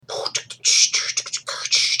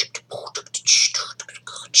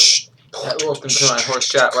Welcome to my horse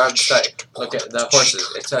chat website. Look at the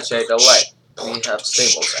horses. It's such a delight. We have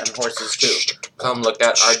stables and horses too. Come look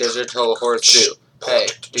at our digital horse zoo. Hey,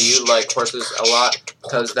 do you like horses a lot?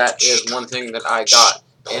 Because that is one thing that I got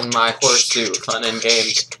in my horse zoo. Fun and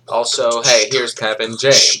games. Also, hey, here's Kevin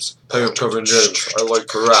James. Hey, I'm Kevin James. I like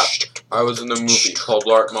to rap. I was in a movie called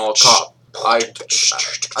Lark Mall Cop. I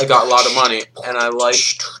got a lot of money, and I like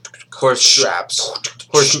horse straps.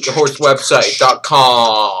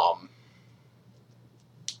 Horsewebsite.com.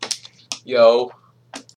 Yo.